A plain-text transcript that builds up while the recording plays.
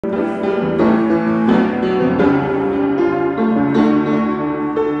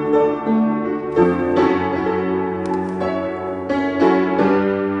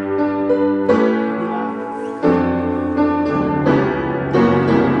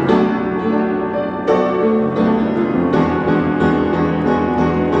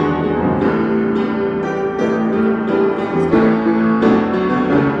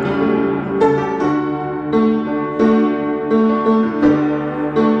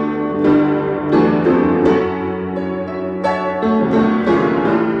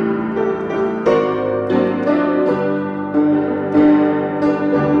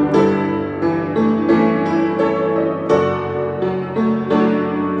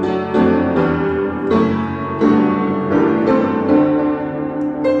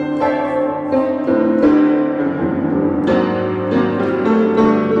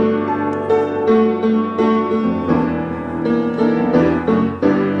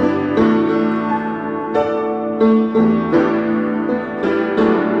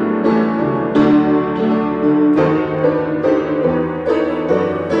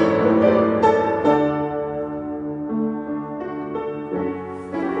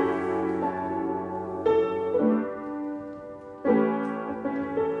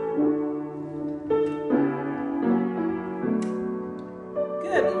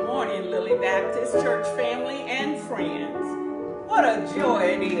joy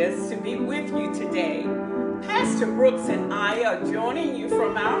it is to be with you today. Pastor Brooks and I are joining you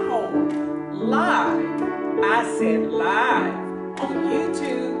from our home live. I said live on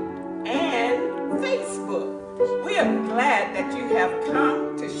YouTube and Facebook. We are glad that you have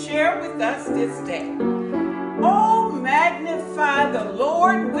come to share with us this day. Oh, magnify the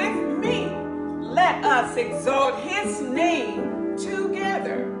Lord with me. Let us exalt his name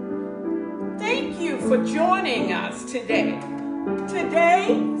together. Thank you for joining us today.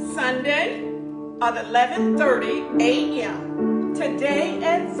 Today, Sunday at 11:30 a.m. Today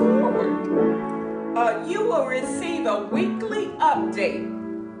and forward, you will receive a weekly update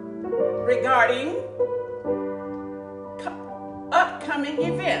regarding upcoming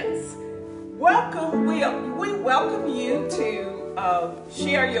events. Welcome. We welcome you to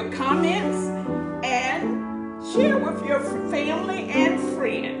share your comments and share with your family and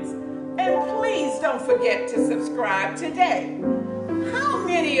friends. And please don't forget to subscribe today. How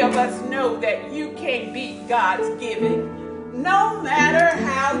many of us know that you can't beat God's giving, no matter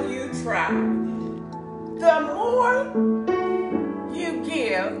how you try? The more you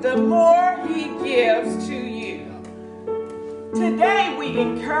give, the more he gives to you. Today we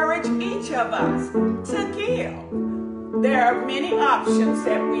encourage each of us to give. There are many options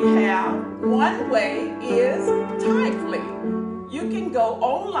that we have. One way is Tithely. You can go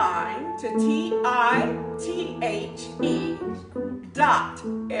online to tithe.ly.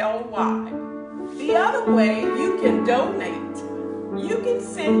 The other way, you can donate. You can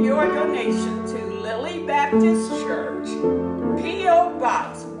send your donation to Lily Baptist Church, P.O.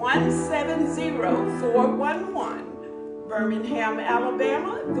 Box 170411, Birmingham,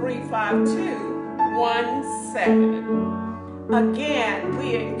 Alabama 35217. Again,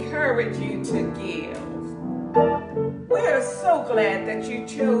 we encourage you to give. We are so glad that you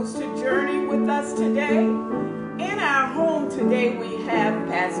chose to journey with us today. In our home today, we have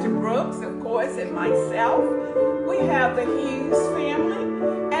Pastor Brooks, of course, and myself. We have the Hughes family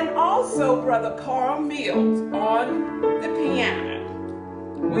and also Brother Carl Mills on the piano.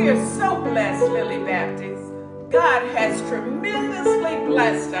 We are so blessed, Lily Baptist. God has tremendously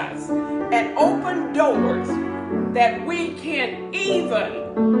blessed us and opened doors that we can't even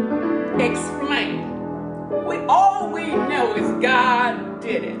explain. All we know is God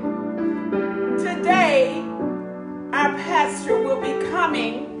did it. Today, our pastor will be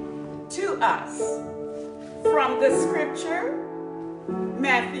coming to us from the scripture,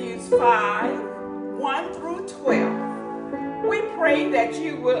 Matthew 5:1-12. We pray that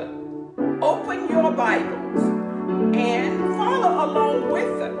you will open your Bibles and follow along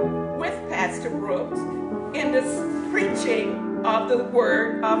with Pastor Brooks in the preaching of the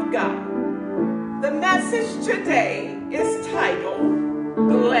Word of God. The message today is titled,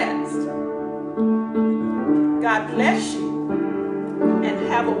 Blessed. God bless you and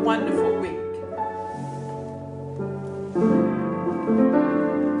have a wonderful week.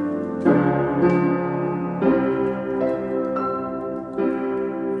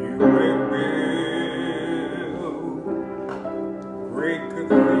 You may build great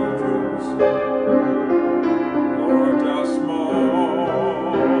cathedrals, large or small.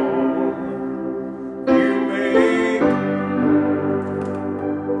 You make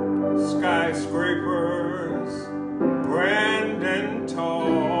skyscrapers grand and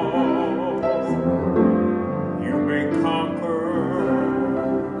tall. You may conquer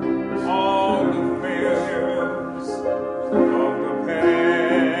all the failures of the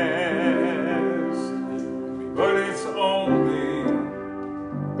past, but it's only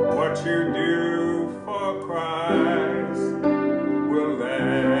what you do for Christ will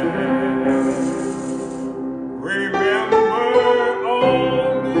last. Remember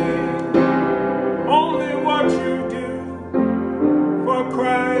only what you do for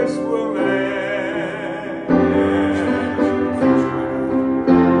Christ will last.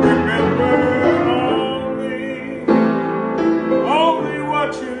 Remember only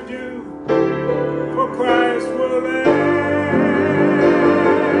what you do for Christ will last.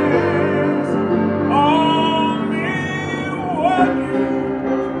 Only what you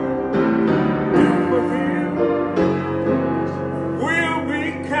do for him will be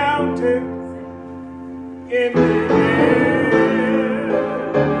counted in the end.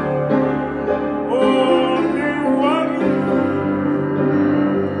 Only what you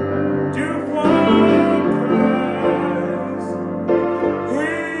do for Christ will.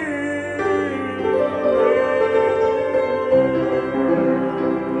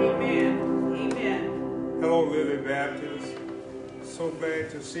 Amen. Amen. Hello, Lily Baptist. So glad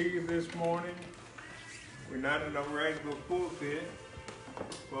to see you this morning. We're not in a regular pulpit,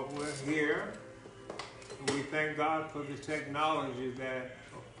 but we're here We thank God for the technology that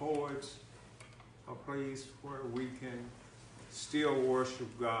affords a place where we can still worship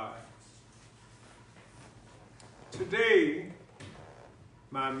God. Today,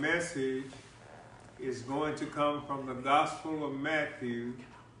 my message is going to come from the Gospel of Matthew,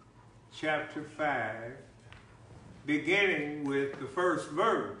 chapter 5, beginning with the first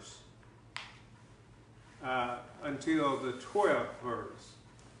verse until the 12th verse.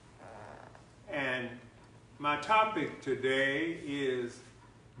 And my topic today is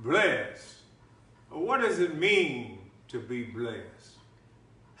blessed. What does it mean to be blessed?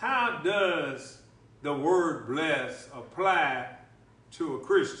 How does the word blessed apply to a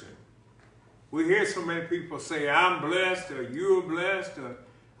Christian? We hear so many people say, I'm blessed, or you're blessed, or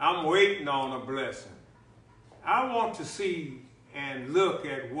I'm waiting on a blessing. I want to see and look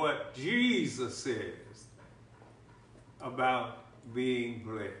at what Jesus says about being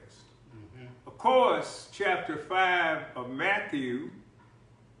blessed. Of course, chapter 5 of Matthew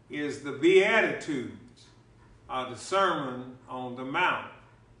is the Beatitudes, or the Sermon on the Mount.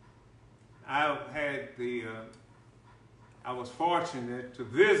 I was fortunate to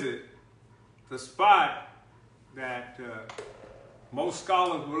visit the spot that most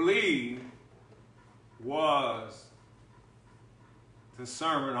scholars believe was the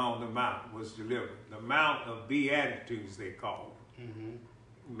Sermon on the Mount was delivered. The Mount of Beatitudes, they call it.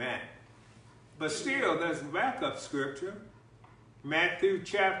 Matt. But still, there's a backup scripture, Matthew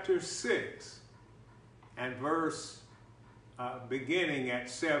chapter 6, and verse beginning at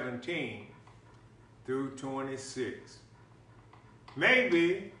 17 through 26.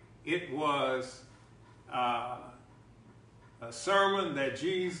 Maybe it was a sermon that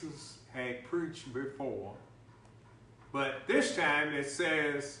Jesus had preached before, but this time it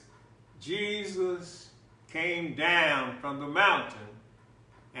says Jesus came down from the mountain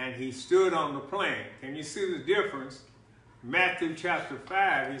and he stood on the plain. Can you see the difference? Matthew chapter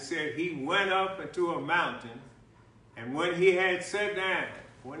 5, he said he went up into a mountain, and when he had sat down,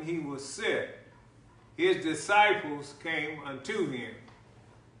 when he was set, his disciples came unto him.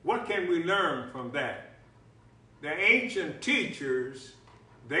 What can we learn from that? The ancient teachers,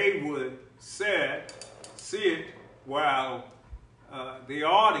 they would sit while the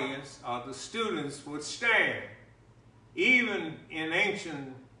audience or the students would stand. Even in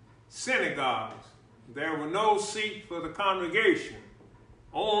ancient synagogues, there were no seats for the congregation.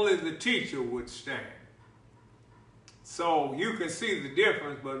 Only the teacher would stand. So you can see the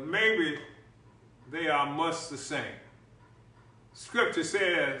difference, but maybe they are much the same. Scripture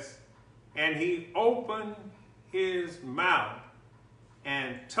says, and he opened his mouth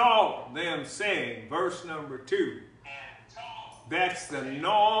and taught them, saying, verse number 2, that's the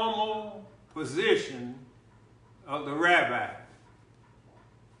normal position of the rabbi,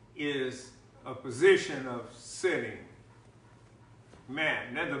 is a position of sitting.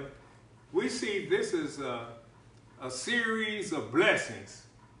 Man, now we see this is a series of blessings.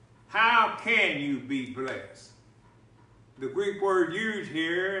 How can you be blessed? The Greek word used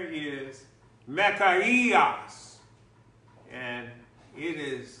here is makarios, and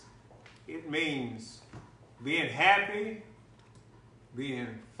it means being happy, being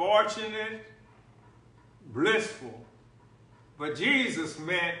fortunate, blissful. But Jesus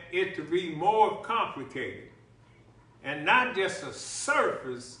meant it to be more complicated and not just a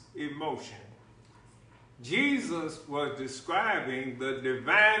surface emotion. Jesus was describing the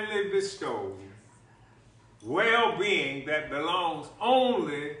divinely bestowed well-being that belongs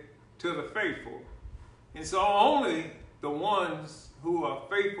only to the faithful. And so only the ones who are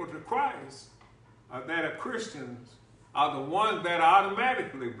faithful to Christ, that are Christians, are the ones that are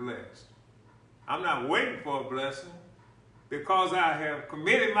automatically blessed. I'm not waiting for a blessing. Because I have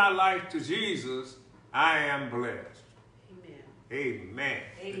committed my life to Jesus, I am blessed. Amen.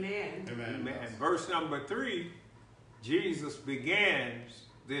 Amen. Amen. Amen. Verse number 3, Jesus begins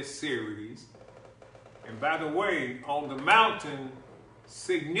this series. And by the way, on the mountain,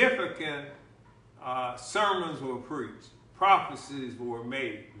 significant sermons were preached. Prophecies were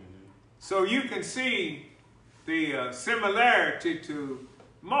made. So you can see the similarity to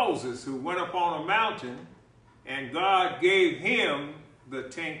Moses, who went up on a mountain and God gave him the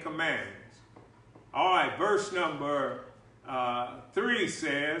 10 Commandments. All right, verse number 3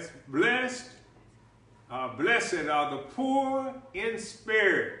 says, blessed are the poor in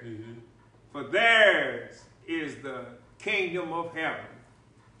spirit, for theirs is the kingdom of heaven.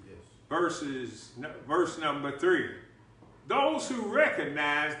 Yes. Verse number 3. Those who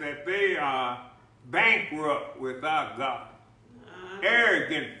recognize that they are bankrupt without God,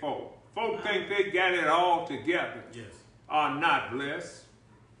 arrogant folk think they got it all together, are not blessed.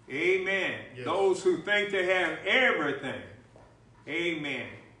 Amen. Yes. Those who think they have everything. Amen.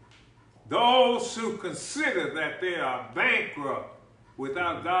 Those who consider that they are bankrupt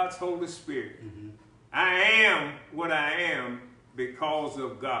without God's Holy Spirit. I am what I am because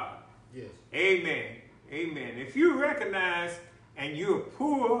of God. Yes. Amen. Amen. If you recognize and you're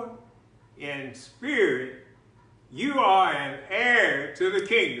poor in spirit, you are an heir to the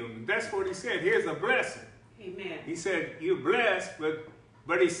kingdom. That's what he said. Here's a blessing. Amen. He said, you're blessed,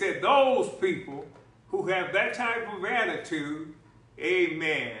 but he said those people who have that type of attitude,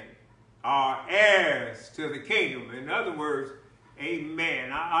 amen, are heirs to the kingdom. In other words,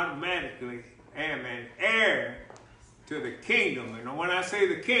 amen, I automatically am an heir to the kingdom. And when I say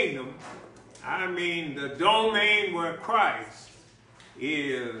the kingdom, I mean the domain where Christ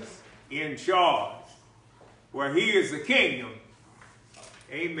is in charge, where he is the kingdom.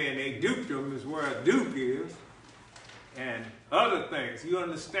 Amen. A dukedom is where a duke is, and other things. You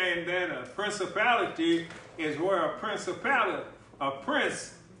understand that a principality is where a prince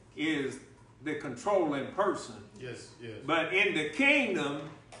is the controlling person. Yes, yes. But in the kingdom,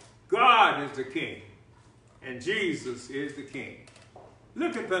 God is the king, and Jesus is the king.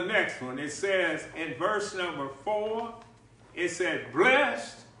 Look at the next one. It says in verse number 4, it said,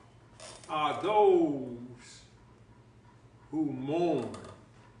 blessed are those who mourn.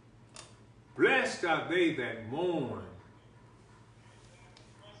 Blessed are they that mourn,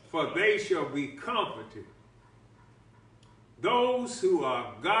 for they shall be comforted. Those who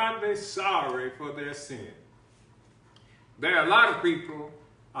are godly sorry for their sin. There are a lot of people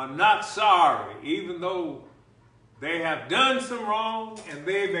are not sorry, even though they have done some wrong and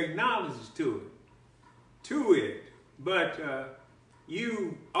they've acknowledged to it. But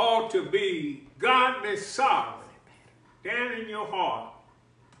you ought to be godly sorry down in your heart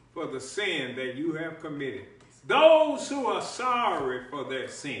for the sin that you have committed. Those who are sorry for their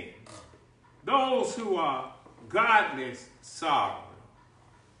sin, those who are godly sorrow,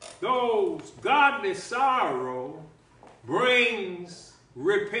 those godly sorrow brings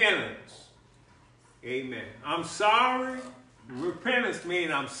repentance. Amen. I'm sorry. Repentance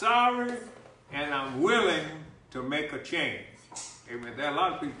means I'm sorry and I'm willing to make a change. Amen. There are a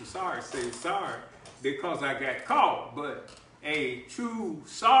lot of people say sorry because I got caught, but a true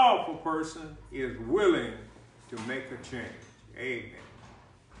sorrowful person is willing to make a change. Amen.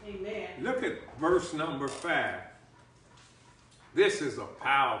 Amen. Look at verse number 5. This is a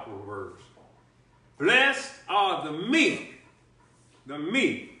powerful verse. Blessed are the meek. The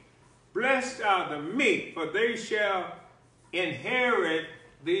meek. Blessed are the meek, for they shall inherit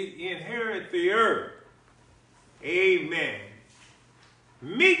the earth. Amen.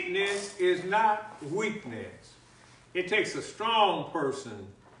 Meekness is not weakness. It takes a strong person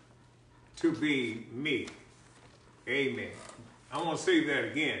to be meek. Amen. I want to say that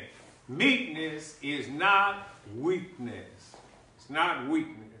again. Meekness is not weakness. It's not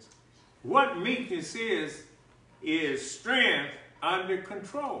weakness. What meekness is strength under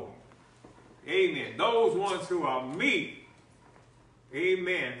control. Amen. Those ones who are meek,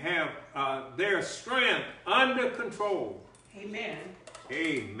 amen, have their strength under control. Amen.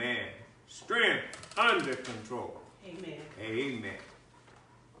 Amen. Strength under control. Amen. Amen.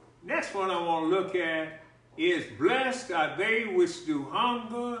 Next one I want to look at is blessed are they which do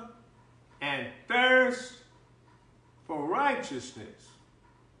hunger and thirst for righteousness.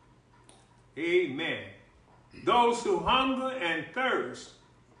 Amen. Those who hunger and thirst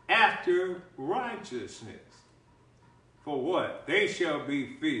after righteousness. For what? They shall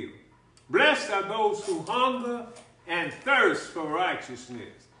be filled. Blessed are those who hunger and thirst for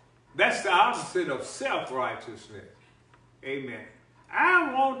righteousness. That's the opposite of self-righteousness. Amen.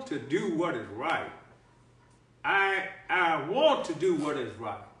 I want to do what is right. I want to do what is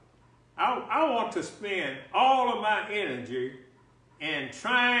right. I want to spend all of my energy in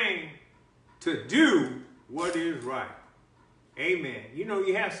trying to do what is right. Amen. You know,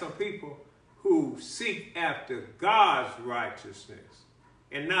 you have some people who seek after God's righteousness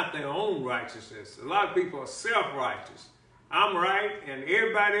and not their own righteousness. A lot of people are self-righteous. I'm right and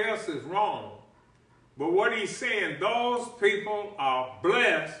everybody else is wrong. But what he's saying, those people are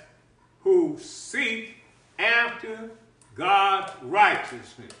blessed who seek after God's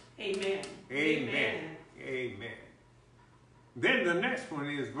righteousness. Amen. Amen. Amen. Then the next one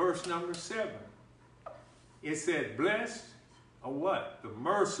is verse number 7. It said, blessed are what? The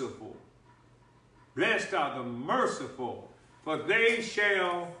merciful. Blessed are the merciful, for they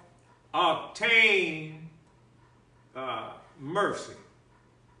shall obtain mercy.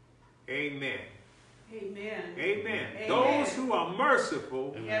 Amen. Amen. Amen. Amen. Those who are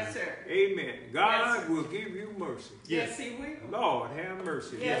merciful, Yes, sir. amen. God Yes. will give you mercy. Yes, He will. Lord, have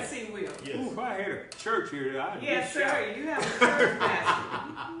mercy. Yes, He will. Yes. Ooh, if I had a church here, I'd Yes, be shouting. sir. You have a church pastor.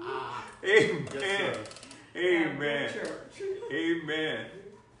 Amen. Yes, sir. Amen. Have a church. Amen.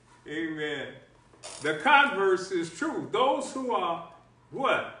 Amen. The converse is true. Those who are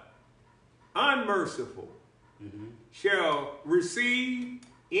what? Unmerciful shall receive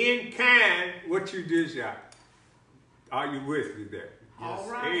in kind what you desire. Are you with me there? All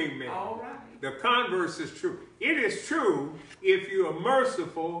right. Amen. All right. The converse is true. It is true if you are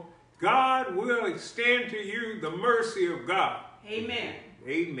merciful, God will extend to you the mercy of God. Amen.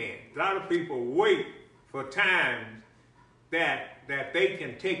 Amen. A lot of people wait for times that they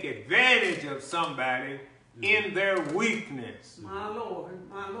can take advantage of somebody in their weakness. My Lord.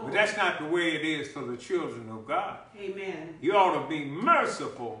 My Lord. But that's not the way it is for the children of God. Amen. You ought to be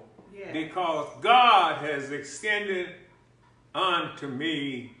merciful Yeah. because God has extended unto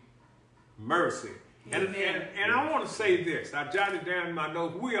me mercy. And I want to say this. I jotted down in my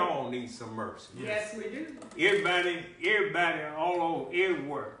notes. We all need some mercy. Yes, we do. Everybody all over,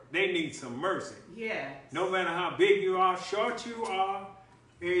 everywhere, they need some mercy. Yes. No matter how big you are, short you are,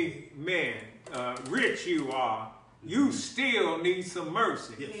 amen, rich you are, you still need some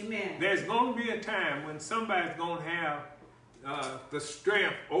mercy. Yes. Amen. There's going to be a time when somebody's going to have the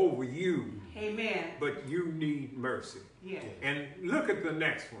strength over you, Amen. but you need mercy. Yes. And look at the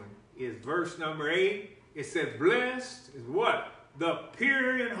next one. Is verse number 8. It says, blessed is what? The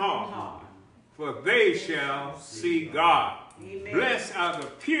pure in heart, for they shall see God. Amen. Blessed are the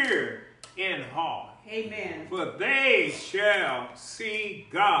pure in heart, Amen. for they shall see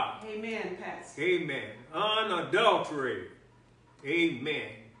God. Amen, Pastor. Amen. Unadulterated. Amen.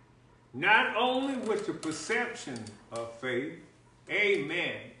 Not only with the perception of faith,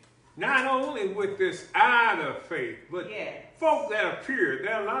 amen. Not only with this eye of faith, but Yes. folk that are pure.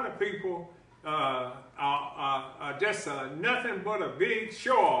 There are a lot of people are just nothing but a big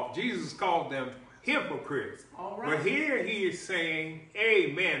show-off. Jesus called them hypocrites. All right. But here he is saying,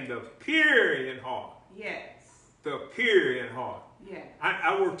 amen, the pure in heart. Yes. The pure in heart. Yes.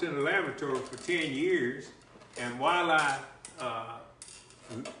 I worked in a laboratory for 10 years, and while I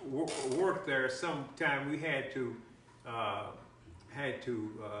worked there, sometime we had to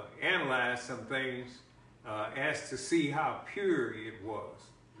analyze some things as to see how pure it was.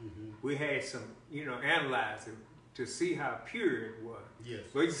 We had some, analyze it to see how pure it was. Yes.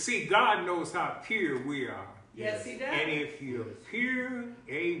 But you see, God knows how pure we are. Yes, He does. And if you're pure,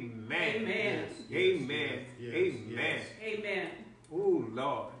 amen. Amen. Amen. Yes. Amen. Yes. Amen. Oh,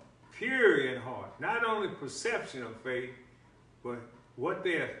 Lord. Pure in heart. Not only perception of faith, but what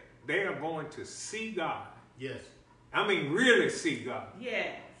they are going to see God. Yes. I mean, really see God.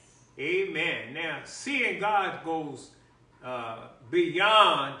 Yes. Amen. Now, seeing God goes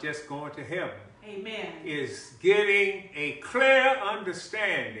beyond just going to heaven. Amen. Is getting a clear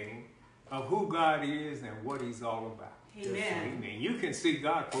understanding of who God is and what He's all about. Amen. Amen. You can see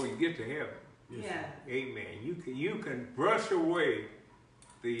God before you get to heaven. Yeah. Amen. You can brush away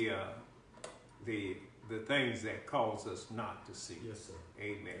the things that cause us not to see. Yes, sir.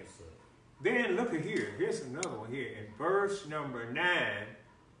 Amen. Yes, sir. Then look at here. Here's another one here. In verse number 9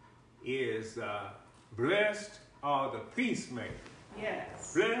 is blessed are the peacemakers.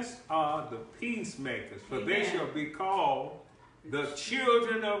 Yes. Blessed are the peacemakers, for they Amen. shall be called the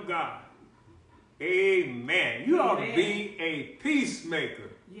children of God. Amen. You ought to Amen. be a peacemaker.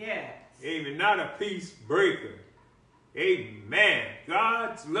 Yes. Amen. Not a peace breaker. Amen.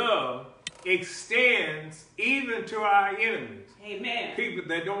 God's love extends even to our enemies. Amen. People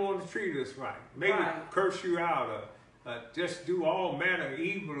that don't want to treat us right. Maybe Right. curse you out or just do all manner of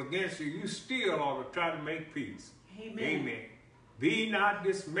evil against you. You still ought to try to make peace. Amen. Amen. Be not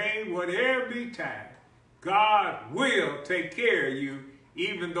dismayed, whatever betide. God will take care of you,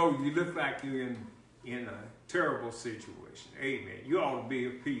 even though you look like you're in a terrible situation. Amen. You ought to be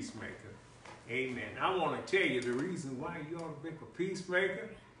a peacemaker. Amen. I want to tell you the reason why you ought to be a peacemaker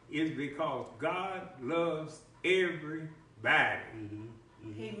is because God loves everybody.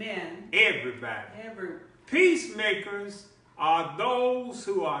 Amen. Everybody. Every. Peacemakers are those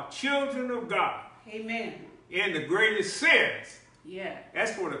who are children of God Amen. in the greatest sense. Yeah.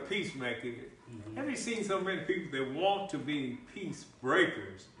 That's what a peacemaker is. Have you seen so many people that want to be peace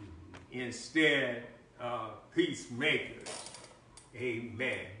breakers instead of peacemakers?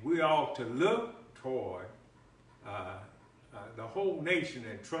 Amen. We ought to look toward the whole nation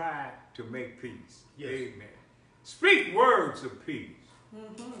and try to make peace. Yes. Amen. Speak words of peace.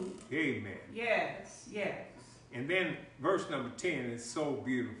 Amen. Yes. Yes. And then verse number 10 is so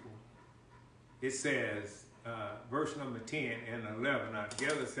beautiful. it says, verse number 10 and 11 are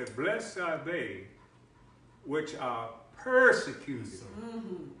together, it says, blessed are they which are persecuted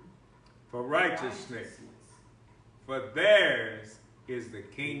for righteousness, for theirs is the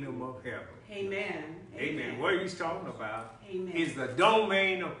kingdom of heaven. Amen. Amen. What he's talking about Amen. is the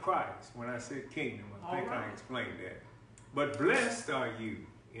domain of Christ. When I said kingdom, I think I explained that. But blessed are you,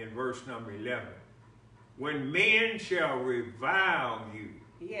 in verse number 11, when men shall revile you,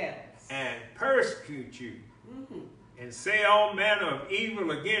 yes, and persecute you, and say all manner of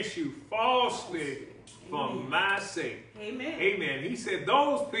evil against you falsely for my sake. Amen. Amen. He said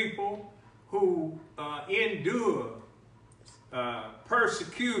those people who endure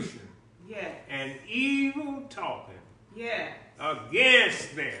persecution and evil talking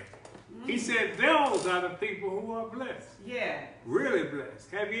against them. He said those are the people who are blessed. Yeah. Really blessed.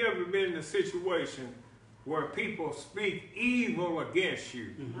 Have you ever been in a situation where people speak evil against you?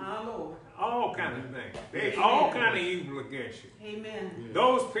 Lord. All kind of things. They all kind of evil against you. Amen. Yeah.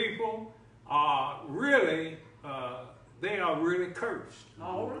 Those people are really, they are really cursed.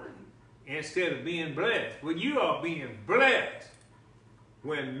 All right. Instead of being blessed. Well, you are being blessed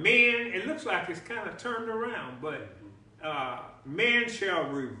when men, it looks like it's kind of turned around, but men shall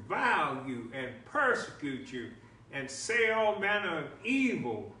revile you and persecute you and say all manner of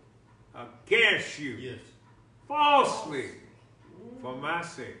evil against you falsely for my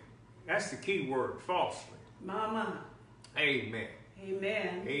sake. That's the key word, falsely. Mama. Amen.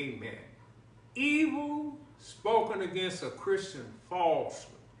 Amen. Amen. Evil spoken against a Christian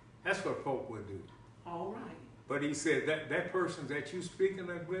falsely. That's what folk would do. All right. But he said that person that you speaking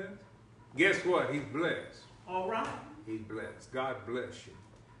of blessed, guess what? He's blessed. All right. He's blessed. God bless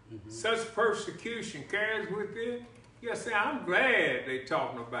you. Such persecution carries with it. You say, I'm glad they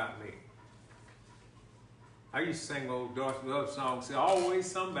talking about me. I used to sing old Dorothy Love songs, say, always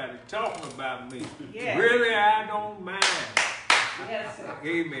somebody talking about me. Yeah. Really, I don't mind. Yes, sir.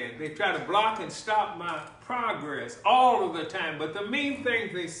 Amen. They try to block and stop my progress all of the time. But the mean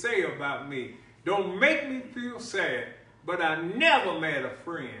things they say about me don't make me feel sad. But I never met a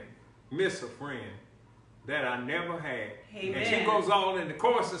friend, miss a friend, that I never had. Amen. And she goes on in the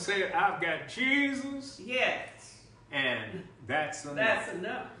chorus and said, I've got Jesus. Yes. And that's enough. That's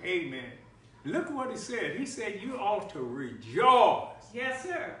enough. Amen. Look what he said. He said, you ought to rejoice. Yes,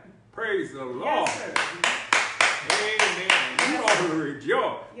 sir. Praise the Lord. Yes, sir. Amen. You ought to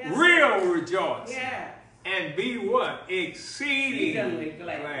rejoice. Yes, real rejoice. Yeah. And be what? Exceedingly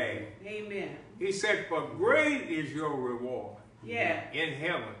glad. Amen. He said, for great is your reward in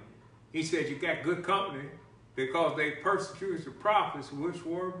heaven. He said, you got good company because they persecuted the prophets which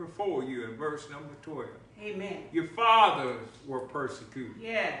were before you in verse number 12. Amen. Your fathers were persecuted.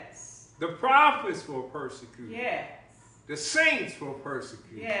 Yes. The prophets were persecuted. Yes. The saints were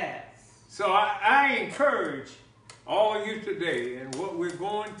persecuted. Yes. So I encourage all of you today and what we're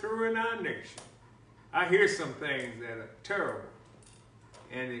going through in our nation. I hear some things that are terrible.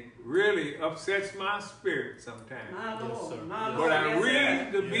 And it really upsets my spirit sometimes. My Lord. But I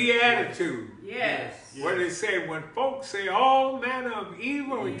read the Beatitude. Yes. Where they say, when folks say all manner of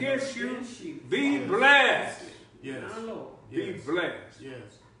evil against you, be blessed. Yes. My Lord. Be blessed.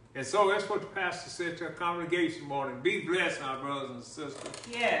 Yes. And so that's what the pastor said to our congregation morning. Be blessed, my brothers and sisters.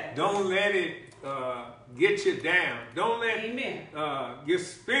 Yes. Don't let it get you down. Don't let your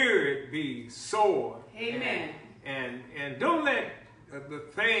spirit be sore. Amen. And don't let the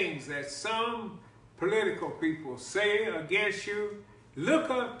things that some political people say against you, look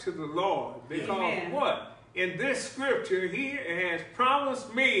up to the Lord. Because what? In this scripture, he has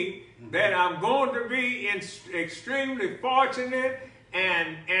promised me that I'm going to be extremely fortunate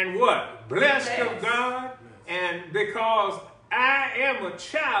and what? Blessed of God. And because I am a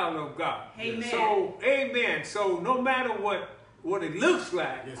child of God. Amen. So, amen. So no matter what it looks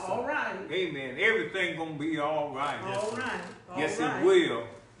like, all right. Amen. Everything gonna be all right. All right. Yes, it will.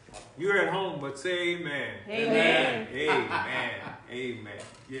 You're at home, but say amen. Amen. Amen. Amen.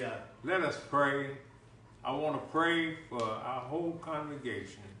 Yeah. Let us pray. I want to pray for our whole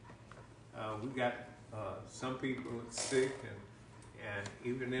congregation. We got some people sick, and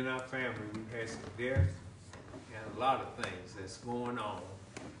even in our family, we've had some deaths and a lot of things that's going on.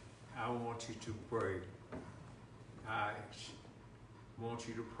 I want you to pray. I want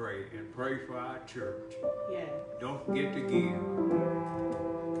you to pray and pray for our church. Yeah. Don't forget to give.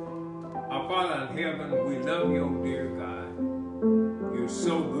 Our Father in heaven, we love you, oh dear God. You're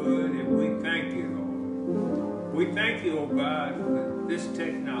so good, and we thank you, Lord. We thank you, oh God, for this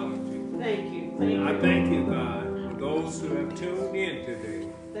technology. Thank you. Thank you. I thank you, God, for those who have tuned in today.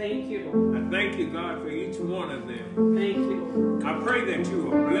 Thank you, Lord. I thank you, God, for each one of them. Thank you. I pray that you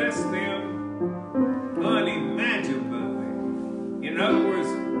will bless them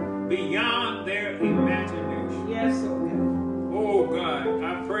beyond their imagination. Yes, oh God. Oh God,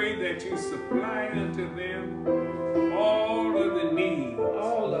 I pray that you supply unto them all of the needs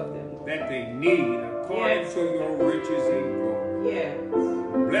All of them. that they need according Yes. to your riches and glory. Yes.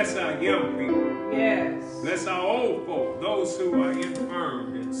 Bless our young people. Yes. Bless our old folk, those who are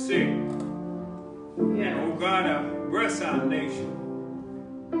infirm and sick. Yes. Oh God, bless our nation.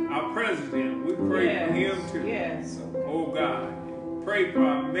 Our president, we pray for him too. Yes. Oh God, pray for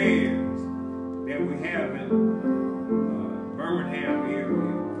our mayors that we have in Birmingham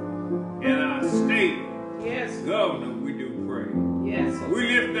area. And our state Yes. governor, we do pray. Yes. We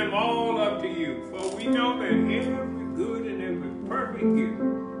lift them all up to you, for we know that every good and every perfect gift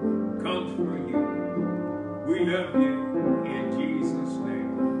comes from you. We love you in Jesus'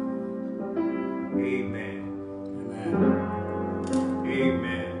 name. Amen. Amen.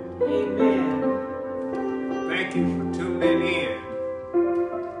 Amen. Amen. Thank you for tuning in.